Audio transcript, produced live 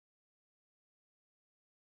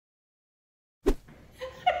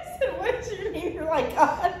What's your name? You're like,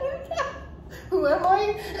 God. Who am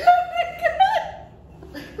I? Oh my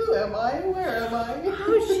God. Who am I? Where am I?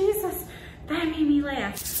 Oh, Jesus. That made me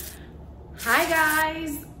laugh. Hi,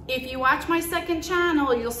 guys. If you watch my second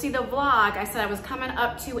channel, you'll see the vlog. I said I was coming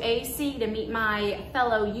up to AC to meet my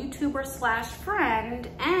fellow YouTuber slash friend.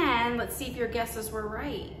 And let's see if your guesses were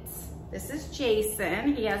right. This is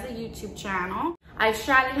Jason. He has a YouTube channel. I've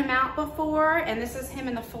shouted him out before, and this is him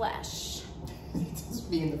in the flesh. It's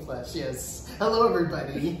me in the flesh, yes. Hello,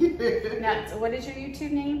 everybody. Now, what is your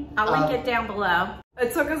YouTube name? I'll link it down below.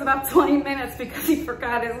 It took us about 20 minutes because he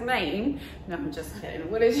forgot his name. No, I'm just kidding.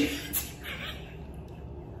 What is your YouTube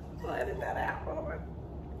name? I'll edit that out.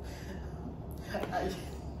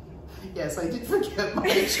 Yes, I did forget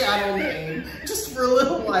my channel name just for a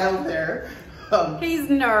little while there. He's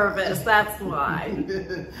nervous, that's why.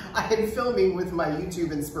 I am filming with my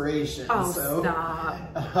YouTube inspiration. Oh, so,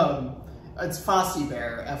 stop. It's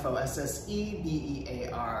Fossebear,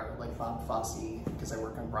 Fossebear, like Bob Fosse, because I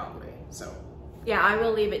work on Broadway, so. Yeah, I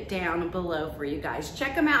will leave it down below for you guys.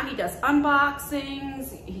 Check him out. He does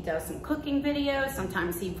unboxings. He does some cooking videos.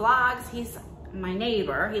 Sometimes he vlogs. He's my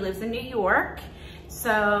neighbor. He lives in New York.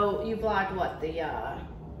 So you vlog what?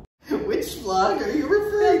 Which vlog are you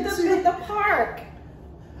referring to? The park.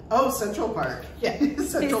 Oh, Central Park. Yeah,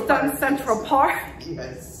 He's done Central Park.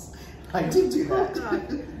 Yes, I did do that.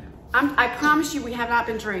 Oh, I promise you we have not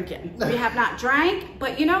been drinking. We have not drank,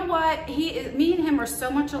 but you know what? Me and him are so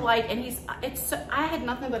much alike, and I had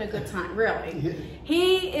nothing but a good time, really.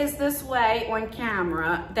 He is this way on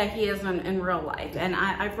camera that he is in real life, and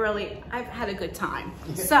I've had a good time.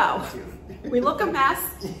 So, we look a mess.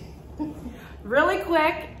 Really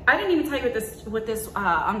quick, I didn't even tell you what this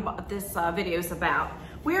video is about.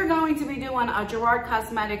 We are going to be doing a Gerard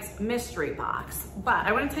Cosmetics mystery box, but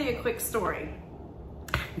I want to tell you a quick story.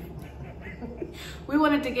 We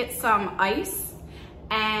wanted to get some ice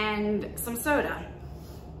and some soda.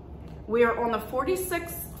 We are on the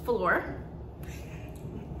 46th floor.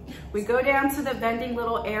 We go down to the vending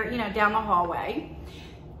little area, down the hallway.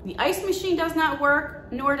 The ice machine does not work,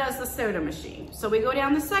 nor does the soda machine. So we go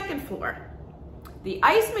down the second floor. The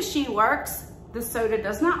ice machine works, the soda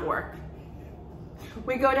does not work.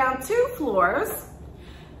 We go down 2 floors.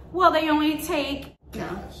 Well, they only take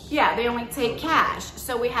cash. Yeah, they only take cash.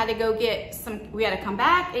 So we had to go get we had to come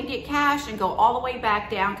back and get cash and go all the way back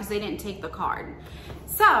down because they didn't take the card.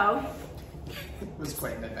 So it was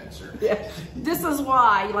quite an adventure. Yeah. This is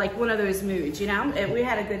why, like one of those moods, we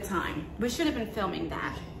had a good time. We should have been filming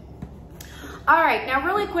that. All right, now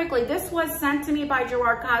really quickly, this was sent to me by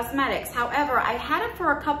Gerard Cosmetics. However, I had it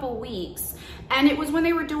for a couple weeks, and it was when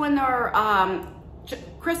they were doing their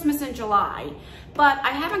Christmas in July, but I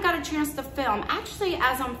haven't got a chance to film. Actually,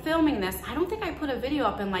 as I'm filming this, I don't think I put a video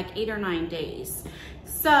up in like 8 or 9 days.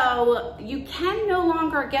 So you can no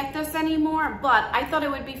longer get this anymore, but I thought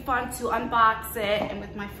it would be fun to unbox it and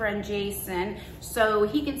with my friend Jason, so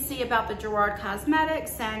he can see about the Gerard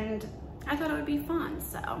Cosmetics, and I thought it would be fun,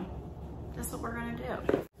 so that's what we're gonna do.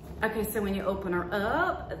 Okay, so when you open her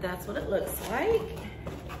up, that's what it looks like.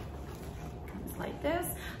 Like this.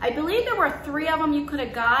 I believe there were 3 of them you could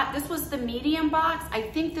have got. This was the medium box. I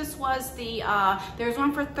think this was the, there's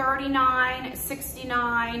one for $39,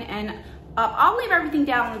 $69, and I'll leave everything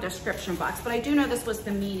down in the description box, but I do know this was the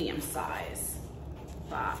medium size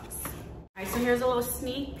box. All right, so here's a little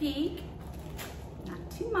sneak peek. Not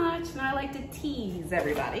too much, and I like to tease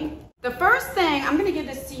everybody. The first thing, I'm gonna give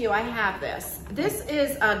this to you, I have this. This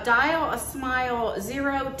is a Dial a Smile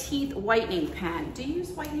Zero Teeth Whitening Pen. Do you use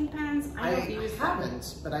whitening pens? I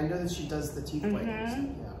haven't, but I know that she does the teeth whiteners. Yeah.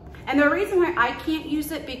 And the reason why I can't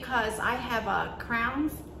use it because I have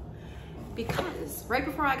crowns, because right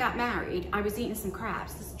before I got married, I was eating some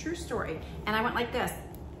crabs. This is a true story. And I went like this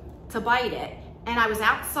to bite it. And I was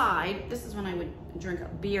outside. This is when I would drink a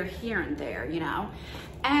beer here and there,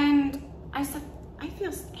 And I said, I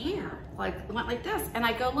feel air, went like this. And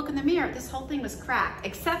I go look in the mirror, this whole thing was cracked,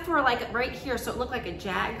 except for like right here, so it looked like a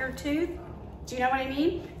jagger tooth. Do you know what I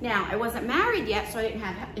mean? Now, I wasn't married yet, so I didn't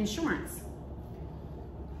have insurance.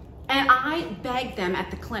 And I begged them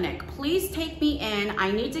at the clinic, please take me in.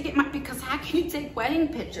 I need to get because how can you take wedding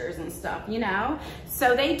pictures and stuff,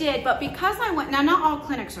 So they did, but because I went, now not all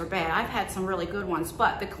clinics are bad. I've had some really good ones,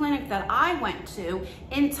 but the clinic that I went to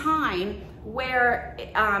in time where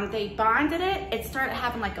they bonded it, it started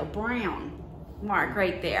having like a brown mark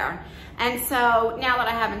right there. And so now that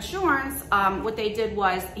I have insurance, what they did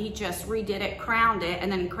was he just redid it, crowned it,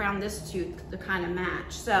 and then crowned this tooth to kind of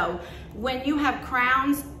match. So when you have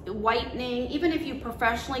crowns, whitening, even if you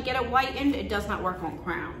professionally get it whitened, it does not work on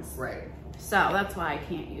crowns. Right. So that's why I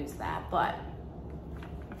can't use that, but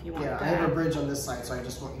if you want Yeah, that. I have a bridge on this side, so I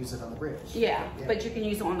just won't use it on the bridge. Yeah, but you can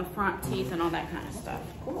use it on the front teeth and all that kind of stuff.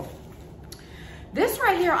 Cool. This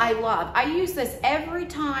right here I love. I use this every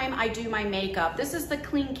time I do my makeup. This is the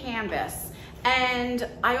clean canvas. And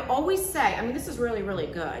I always say, I mean, this is really, really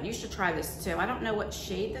good. You should try this too. I don't know what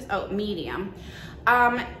shade this, oh, medium.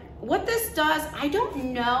 What this does, I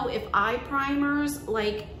don't know if eye primers,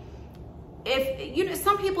 like, if, you know,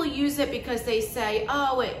 some people use it because they say,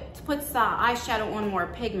 oh, it puts the eyeshadow on more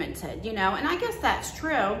pigmented, you know, and I guess that's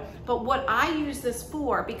true. But what I use this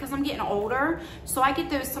for, because I'm getting older, so I get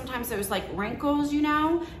those, sometimes those like wrinkles, you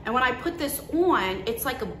know, and when I put this on, it's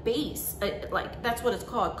like a base, like that's what it's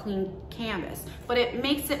called, clean canvas. But it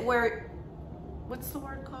makes it where, what's the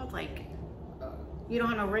word called? Like, you don't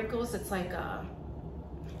have no wrinkles, it's like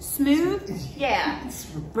smooth? Yeah,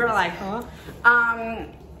 we're like, huh?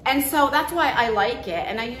 And so that's why I like it,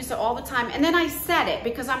 and I use it all the time. And then I set it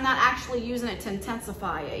because I'm not actually using it to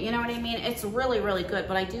intensify it. You know what I mean? It's really, really good,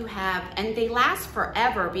 but I do have, and they last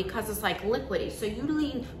forever because it's like liquidy. So you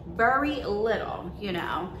need very little, you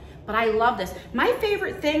know, but I love this. My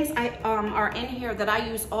favorite things are in here that I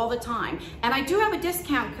use all the time. And I do have a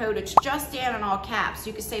discount code. It's just Dan in all caps.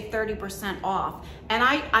 You can save 30% off. And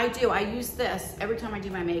I use this every time I do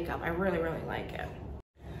my makeup. I really, really like it.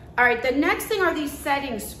 All right, the next thing are these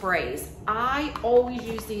setting sprays. I always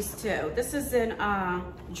use these too. This is in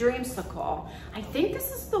Dreamsicle. I think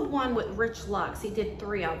this is the one with Rich Lux. He did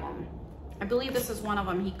 3 of them. I believe this is one of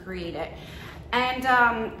them he created. And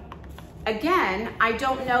again, I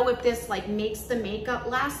don't know if this like makes the makeup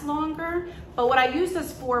last longer, but what I use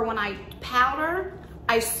this for, when I powder,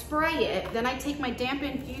 I spray it, then I take my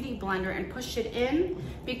dampened beauty blender and push it in,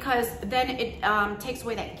 because then it takes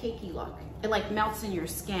away that cakey look. It like melts in your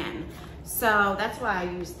skin. So that's why I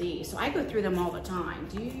use these. So I go through them all the time.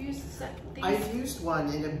 Do you use these? I've used one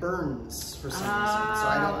and it burns for some reason. So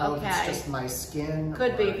I don't know if it's just my skin.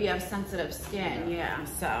 Could be if you have sensitive skin, yeah.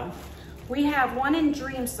 So we have one in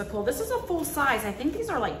Dreamsicle. This is a full size. I think these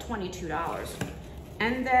are like $22.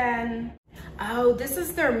 And then, oh, this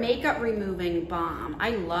is their makeup removing balm. I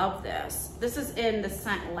love this. This is in the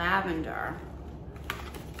scent lavender.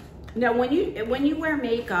 Now, when you wear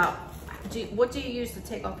makeup, what do you use to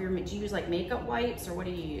take off your makeup? Do you use like makeup wipes, or what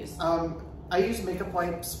do you use? I use makeup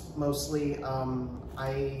wipes mostly.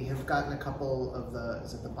 I have gotten a couple of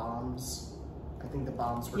the balms. I think the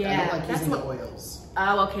balms work. Yeah, I don't like using the oils.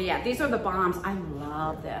 Oh, okay, yeah. These are the balms. I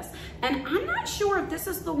love this. And I'm not sure if this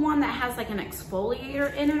is the one that has like an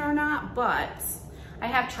exfoliator in it or not, but I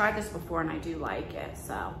have tried this before and I do like it.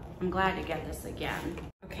 So I'm glad to get this again.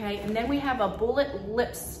 Okay, and then we have a bullet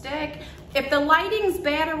lipstick. If the lighting's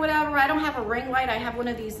bad or whatever, I don't have a ring light. I have one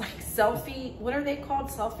of these like selfie, what are they called?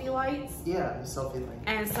 Selfie lights? Yeah, a selfie light.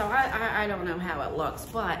 And so I don't know how it looks,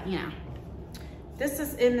 but you know, this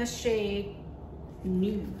is in the shade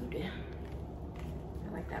Nude.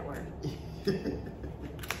 I like that word.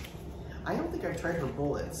 I don't think I've tried her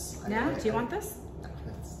bullets. No? Do you want this?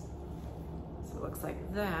 Yes. So it looks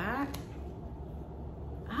like that.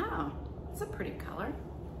 Oh, it's a pretty color.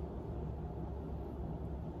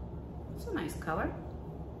 It's a nice color.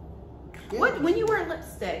 Yeah. When you wear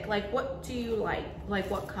lipstick, like what do you like? Like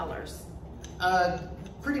what colors?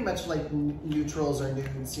 Pretty much like neutrals or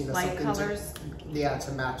nudes, you know, light colors.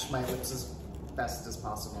 To match my lips as best as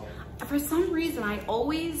possible. For some reason, I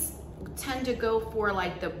always tend to go for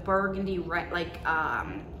like the burgundy red, like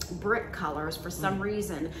brick colors for some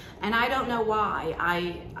reason, and I don't know why.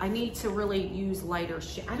 I need to really use lighter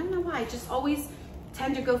shade. I don't know why. I just always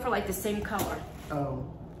tend to go for like the same color. Oh.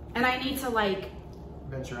 And I need to like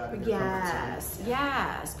venture out of your comfort zone.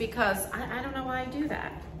 Yes, because I don't know why I do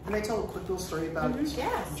that. Can I tell a quick little story about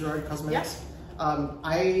Gerard Cosmetics? Yep.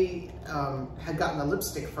 I had gotten a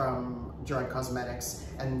lipstick from Gerard Cosmetics,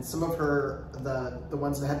 and some of the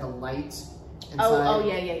ones that had the light inside. Oh,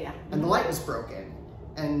 yeah. And the light was broken.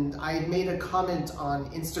 And I had made a comment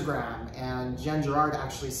on Instagram, and Jen Gerard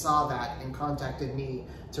actually saw that and contacted me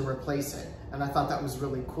to replace it. And I thought that was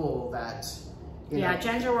really cool that, you know,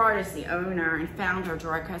 Jen Gerard is the owner and founder of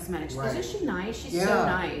Gerard Cosmetics. Right. Isn't she nice? She's so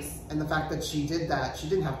nice. And the fact that she did that, she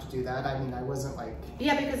didn't have to do that. I mean, I wasn't like...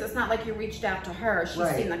 Yeah, because it's not like you reached out to her. She's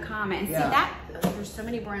seen the comment. And see, that, there's so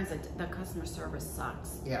many brands that the customer service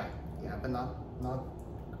sucks. Yeah, but not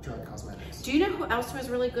Gerard Cosmetics. Do you know who else was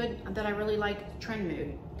really good that I really like? Trend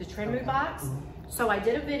Mood. The Trend Mood box. So I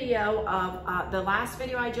did a video of, the last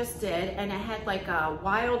video I just did, and it had like a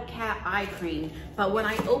Wildcat eye cream, but when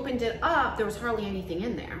I opened it up, there was hardly anything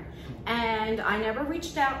in there. And I never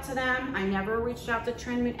reached out to them. I never reached out to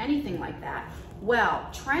Trend Mood, anything like that. Well,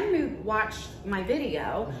 Trend Mood watched my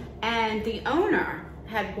video, and the owner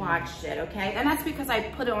had watched it, okay? And that's because I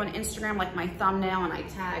put it on Instagram, like my thumbnail, and I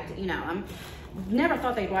tagged, you know, them. Never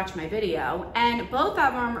thought they'd watch my video. And both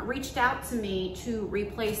of them reached out to me to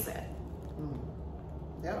replace it.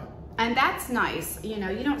 Yeah. And that's nice. You know,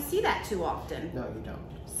 you don't see that too often. No, you don't.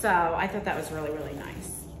 So I thought that was really, really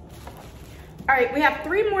nice. All right, we have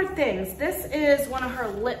 3 more things. This is one of her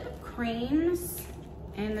lip creams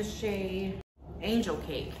in the shade Angel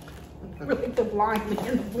Cake. Really, the blind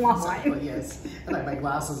man, the blind. Exactly, yes. And I have my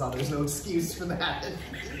glasses on, there's no excuse for that.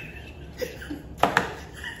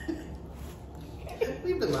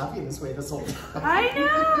 We've been laughing this way this whole time. I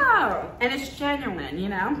know, and it's genuine, you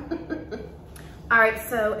know? All right,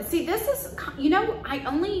 so see, this is, you know, I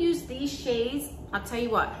only use these shades. I'll tell you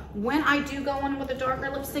what, when I do go in with a darker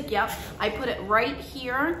lipstick, yep, I put it right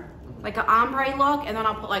here, like an ombre look, and then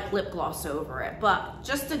I'll put like lip gloss over it. But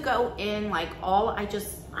just to go in like all, I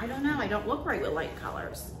don't know, I don't look right with light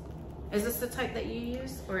colors. Is this the type that you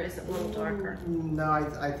use, or is it a little darker? No,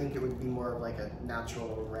 I think it would be more of like a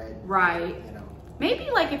natural red. Right. You know.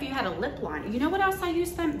 Maybe like if you had a lip liner. You know what else I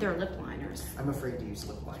use them? They're lip liners. I'm afraid to use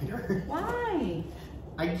lip liner. Why?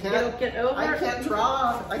 I can't get over. I can't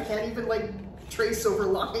draw. I can't even like trace over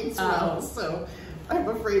lines well, so I'm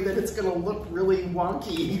afraid that it's gonna look really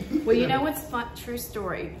wonky. Well, you know what's fun? True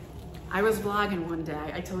story. I was vlogging one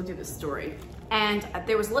day. I told you this story, and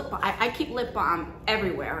there was lip balm. I keep lip balm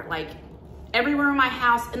everywhere, like everywhere in my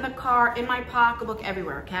house, in the car, in my pocketbook,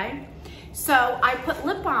 everywhere. Okay. So I put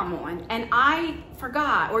lip balm on, and I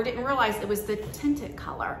forgot or didn't realize it was the tinted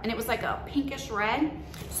color, and it was like a pinkish red.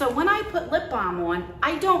 So when I put lip balm on,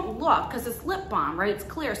 I don't look, because it's lip balm, right? It's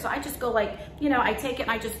clear. So I just go like, you know, I take it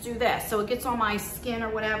and I just do this. So it gets on my skin or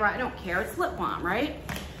whatever. I don't care. It's lip balm, right?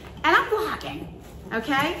 And I'm vlogging,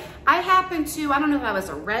 okay? I happened to, I don't know if that was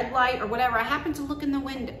a red light or whatever. I happened to look in the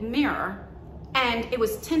mirror, and it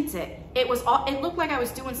was tinted. It looked like I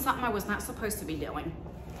was doing something I was not supposed to be doing.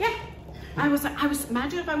 Yeah. I was,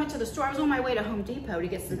 imagine if I went to the store, I was on my way to Home Depot to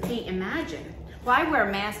get some paint, imagine. Well, I wear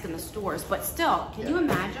a mask in the stores, but still, can you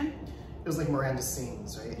imagine? It was like Miranda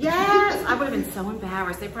Sings, right? Yes, I would have been so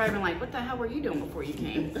embarrassed. They probably been like, what the hell were you doing before you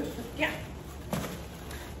came? Yeah.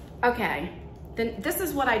 Okay, then this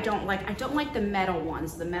is what I don't like. I don't like the metal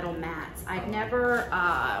ones, the metal mattes. I've never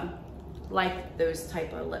liked those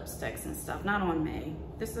type of lipsticks and stuff, not on me.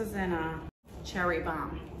 This is in a Cherry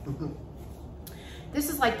Bomb. This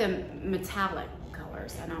is like the metallic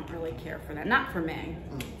colors. I don't really care for that. Not for me.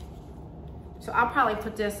 So I'll probably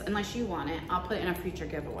put this, unless you want it, I'll put it in a future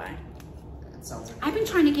giveaway. It sounds like I've been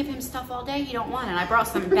trying to give him stuff all day. He don't want it. I brought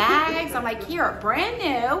some bags. I'm like, here, brand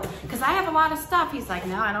new, because I have a lot of stuff. He's like,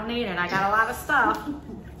 no, I don't need it. I got a lot of stuff.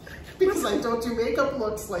 Because I don't do makeup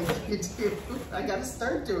looks like you do. I gotta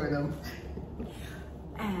start doing them.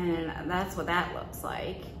 And that's what that looks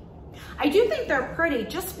like. I do think they're pretty.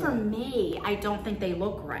 Just for me, I don't think they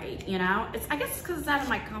look right, you know? I guess it's because it's out of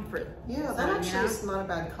my comfort Yeah, that actually is not a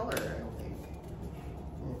bad color, I don't think.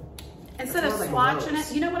 Instead of swatching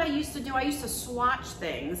it, you know what I used to do? I used to swatch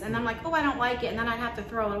things, and I'm like, oh, I don't like it, and then I'd have to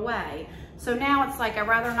throw it away. So now it's like, I'd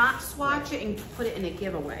rather not swatch it and put it in a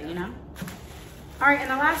giveaway, you know? All right, and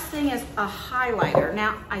the last thing is a highlighter.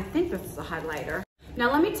 Now, I think this is a highlighter.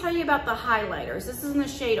 Now, let me tell you about the highlighters. This is in the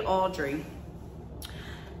shade Audrey.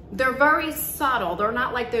 They're very subtle. They're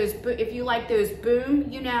not like those, if you like those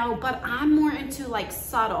boom, you know, but I'm more into like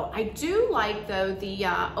subtle. I do like though the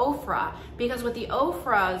Ofra, because with the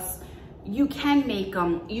Ofras, you can make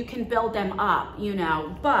them, you can build them up, you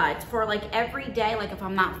know, but for like every day, like if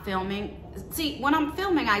I'm not filming, see, when I'm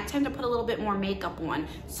filming, I tend to put a little bit more makeup on,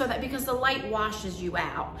 so that, because the light washes you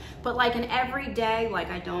out. But like an everyday, like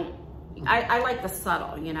I like the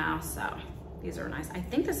subtle, you know, so these are nice. I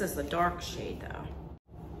think this is the dark shade though.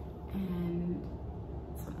 And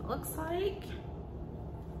that's what it looks like.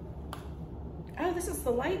 Oh, this is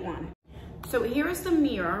the light one. So here is the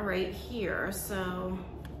mirror right here. So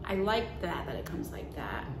I like that it comes like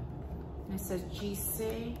that. And it says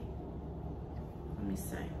GC. Let me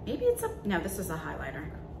see. Maybe it's no, this is a highlighter.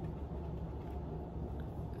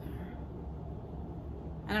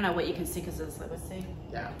 I don't know what you can see because it's like, let's see.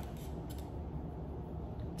 Yeah.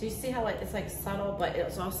 Do you see how it's like subtle, but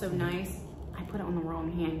it's also nice? I put it on the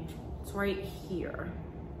wrong hand. It's right here.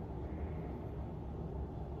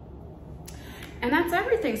 And that's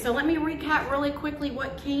everything. So let me recap really quickly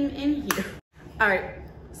what came in here. All right,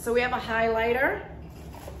 so we have a highlighter.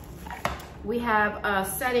 We have a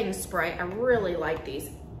setting spray. I really like these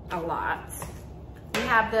a lot. We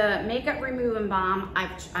have the makeup removing balm.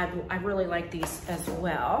 I really like these as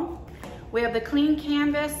well. We have the clean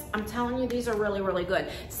canvas. I'm telling you, these are really, really good.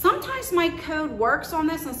 Sometimes my code works on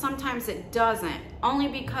this and sometimes it doesn't, only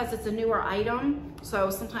because it's a newer item. So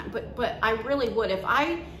sometimes, but I really would, if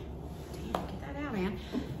I, damn, get that out, man.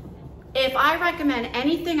 If I recommend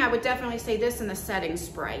anything, I would definitely say this and the setting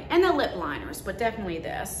spray and the lip liners, but definitely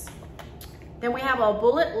this. Then we have a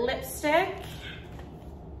bullet lipstick.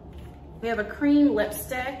 We have a cream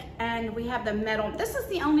lipstick, and we have the metal. This is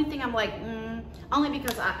the only thing I'm like, only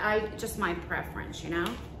because I just my preference, you know?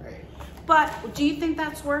 Right. But do you think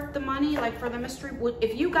that's worth the money? Like for the mystery,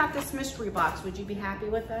 if you got this mystery box, would you be happy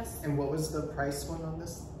with this? And what was the price one on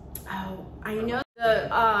this? Oh, I know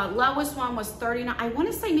the lowest one was $39. I want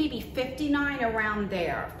to say maybe $59 around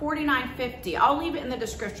there, $49.50. I'll leave it in the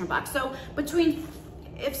description box. So between,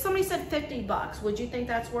 if somebody said $50, would you think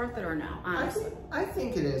that's worth it or no? Honestly, I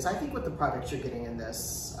think it is. I think with the products you're getting in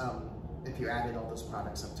this, if you added all those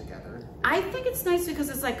products up together, I think it's nice because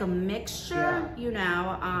it's like a mixture, yeah. You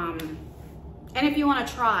know. And if you want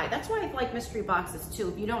to try, that's why I like mystery boxes too.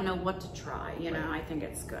 If you don't know what to try, you know, I think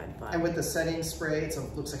it's good. But and with the setting spray, it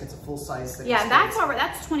looks like it's a full size setting yeah, spray. that's over.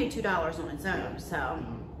 That's $22 on its own. Yeah. So,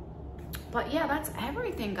 but yeah, that's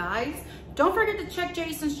everything, guys. Don't forget to check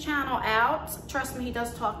Jason's channel out. Trust me, he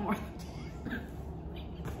does talk more.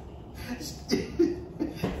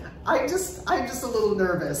 I'm just a little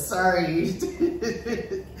nervous. Sorry.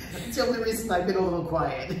 It's the only reason I've been a little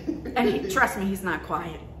quiet. And trust me, he's not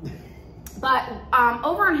quiet. But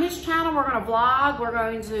over on his channel, we're gonna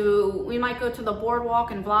vlog. We might go to the boardwalk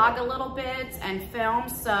and vlog a little bit and film.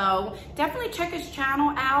 So definitely check his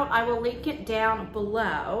channel out. I will link it down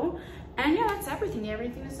below. And yeah, that's everything. You have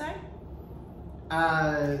anything to say?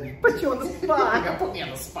 Put you on the spot. Yeah, put me on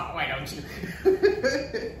the spot, why don't you?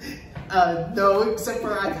 No, except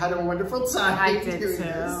for I've had a wonderful time I did doing too.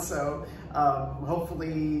 this. So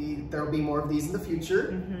hopefully there'll be more of these in the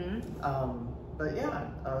future. But yeah,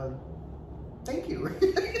 thank you.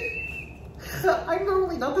 I'm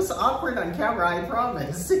normally not this awkward on camera, I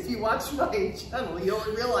promise. If you watch my channel, you'll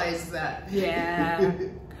realize that. Yeah.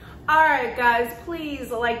 All right, guys,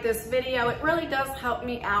 please like this video. It really does help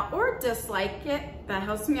me out, or dislike it. That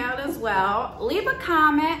helps me out as well. Leave a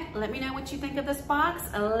comment. Let me know what you think of this box.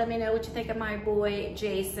 Let me know what you think of my boy,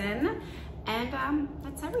 Jason. And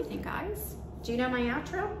that's everything, guys. Do you know my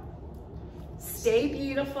outro? Stay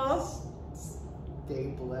beautiful.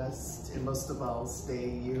 Stay blessed, and most of all, stay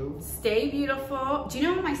you. Stay beautiful. Do you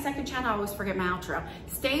know on my second channel, I always forget my outro.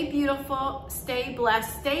 Stay beautiful, stay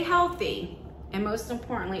blessed, stay healthy. And most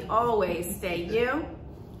importantly, always stay you.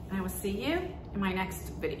 And I will see you in my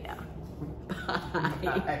next video. Bye.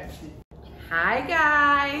 Bye. Hi,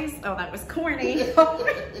 guys. Oh, that was corny.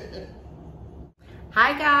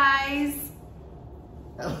 Hi, guys.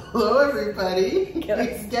 Hello, everybody.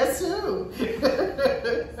 Guess who?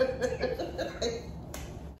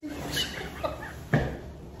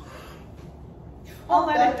 I'll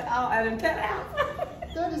edit that out.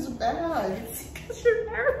 That is bad. Because you're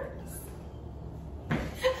nervous.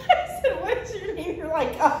 I said, what did you mean? You're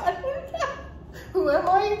like, God. Who am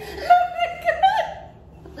I? Oh my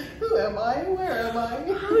God. Who am I? Where am I?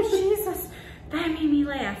 Oh, Jesus. That made me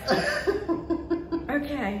laugh.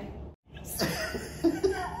 Okay.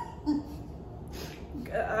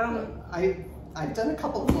 I've done a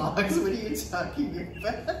couple vlogs. What are you talking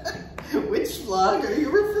about? Which vlog are you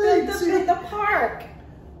referring to? The park.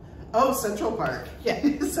 Oh, Central Park. Yeah.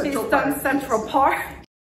 Central He's Park. done Central Park.